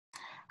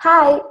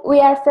Hi,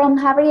 we are from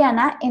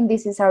Javeriana and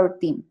this is our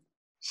team.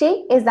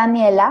 She is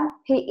Daniela,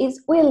 he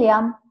is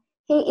William,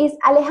 he is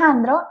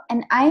Alejandro,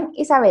 and I'm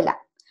Isabela.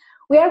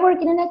 We are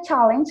working on a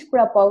challenge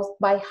proposed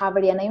by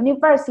Javeriana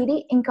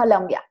University in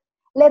Colombia.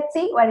 Let's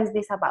see what is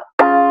this about.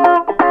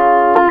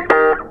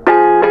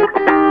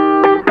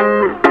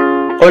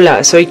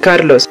 Hola, soy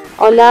Carlos.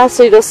 Hola,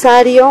 soy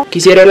Rosario.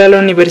 Quisiera ir a la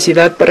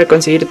universidad para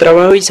conseguir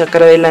trabajo y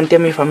sacar adelante a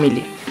mi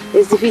familia.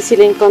 Es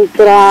difícil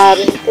encontrar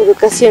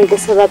educación que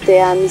se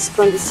adapte a mis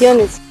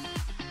condiciones.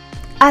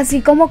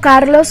 Así como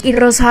Carlos y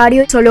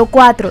Rosario, solo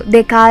 4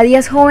 de cada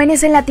 10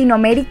 jóvenes en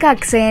Latinoamérica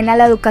acceden a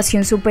la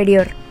educación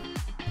superior.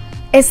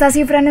 Esta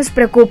cifra nos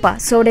preocupa,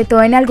 sobre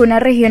todo en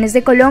algunas regiones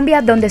de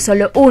Colombia donde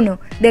solo 1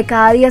 de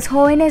cada 10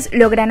 jóvenes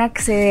logran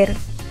acceder.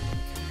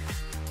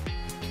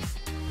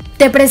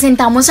 Te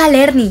presentamos a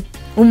Learny,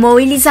 un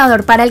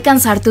movilizador para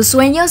alcanzar tus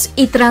sueños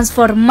y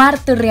transformar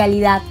tu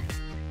realidad.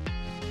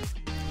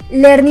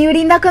 Learny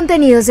brinda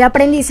contenidos de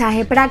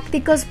aprendizaje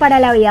prácticos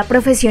para la vida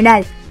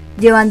profesional,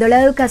 llevando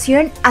la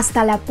educación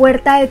hasta la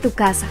puerta de tu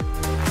casa.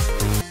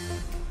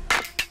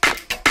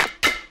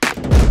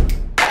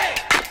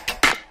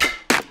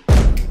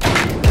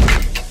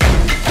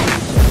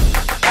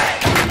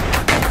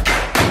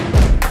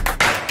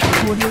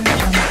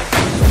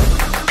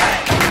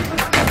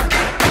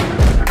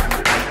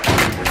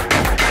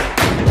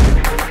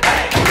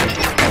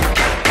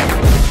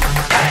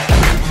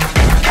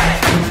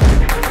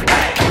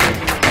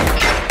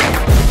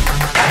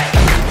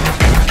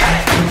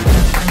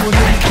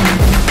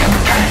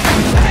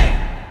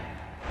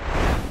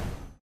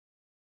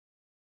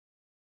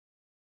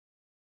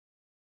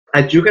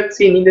 As you have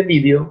seen in the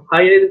video,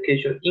 higher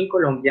education in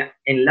Colombia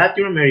and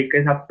Latin America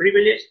is a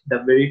privilege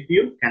that very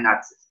few can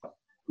access.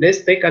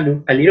 Let's take a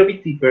look a little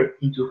bit deeper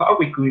into how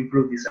we could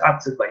improve this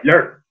access by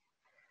learning.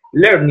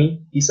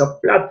 Learning is a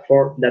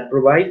platform that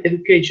provides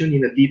education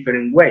in a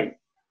different way,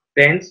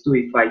 tends to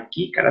define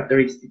key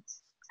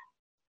characteristics.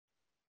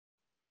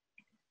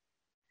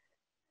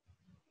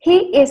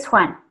 He is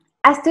Juan,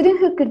 a student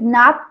who could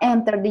not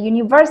enter the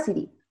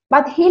university,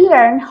 but he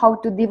learned how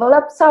to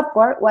develop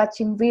software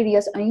watching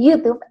videos on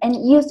YouTube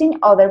and using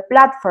other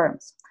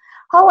platforms.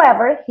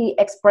 However, he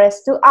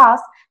expressed to us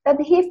that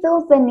he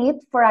feels the need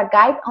for a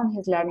guide on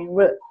his learning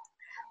route.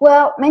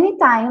 Well, many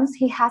times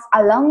he has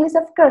a long list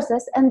of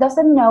courses and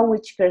doesn't know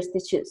which course to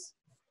choose.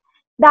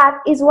 That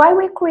is why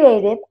we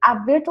created a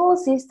virtual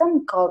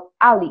assistant called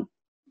Ali.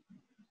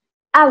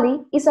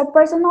 Ali is a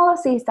personal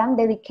assistant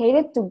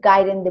dedicated to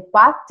guiding the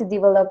path to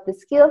develop the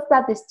skills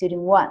that the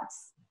student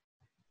wants.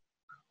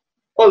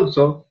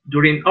 Also,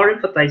 during our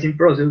emphasizing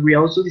process, we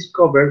also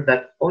discovered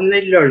that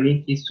online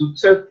learning is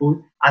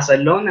successful as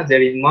long as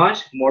there is much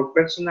more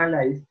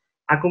personalized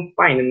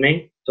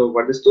accompaniment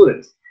toward the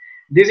students.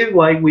 This is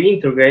why we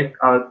integrate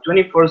a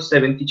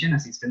 24/7 teaching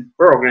assistant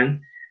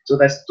program so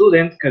that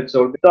students can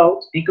solve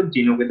doubts and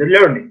continue with the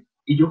learning.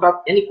 If you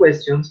have any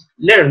questions,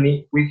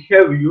 Learning will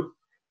help you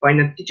find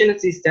a teaching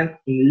assistant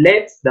in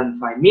less than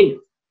 5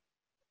 minutes.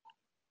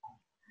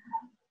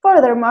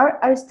 Furthermore,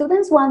 our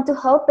students want to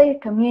help their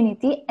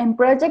community, and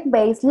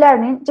project-based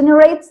learning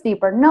generates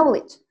deeper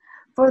knowledge.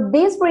 For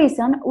this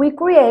reason, we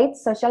create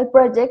social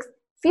projects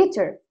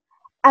feature,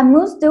 a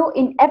must-do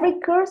in every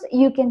course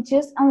you can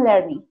choose on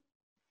Learning.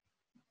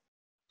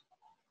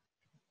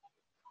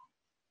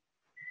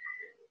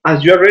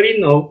 As you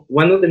already know,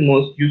 one of the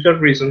most usual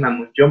reasons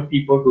among young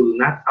people who do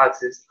not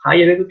access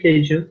higher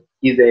education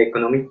is the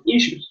economic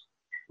issues,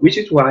 which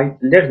is why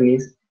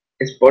Learning's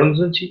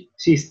sponsorship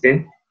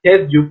system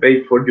helps you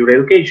pay for your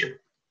education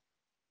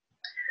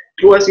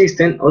through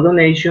assistance or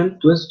donation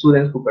to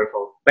students who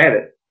perform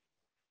better.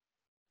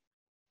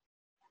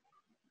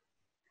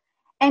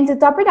 And to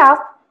top it off,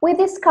 we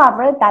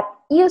discovered that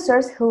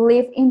users who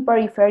live in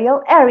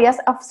peripheral areas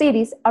of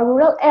cities or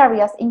rural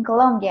areas in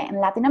Colombia and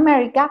Latin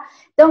America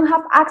don't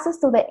have access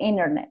to the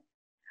internet.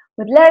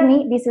 With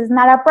Learning, this is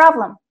not a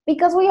problem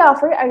because we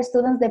offer our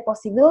students the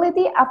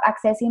possibility of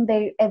accessing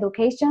their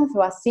education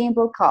through a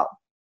simple call.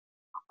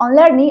 On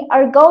Learning,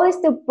 our goal is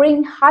to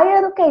bring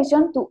higher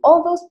education to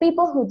all those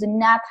people who do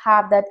not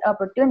have that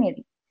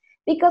opportunity,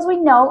 because we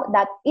know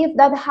that if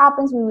that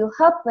happens, we will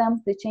help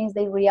them to change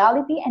their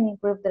reality and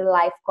improve their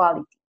life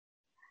quality.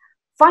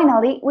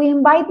 Finally, we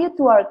invite you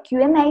to our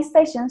Q&A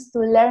sessions to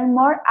learn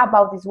more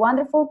about this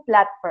wonderful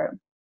platform.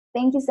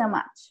 Thank you so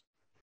much.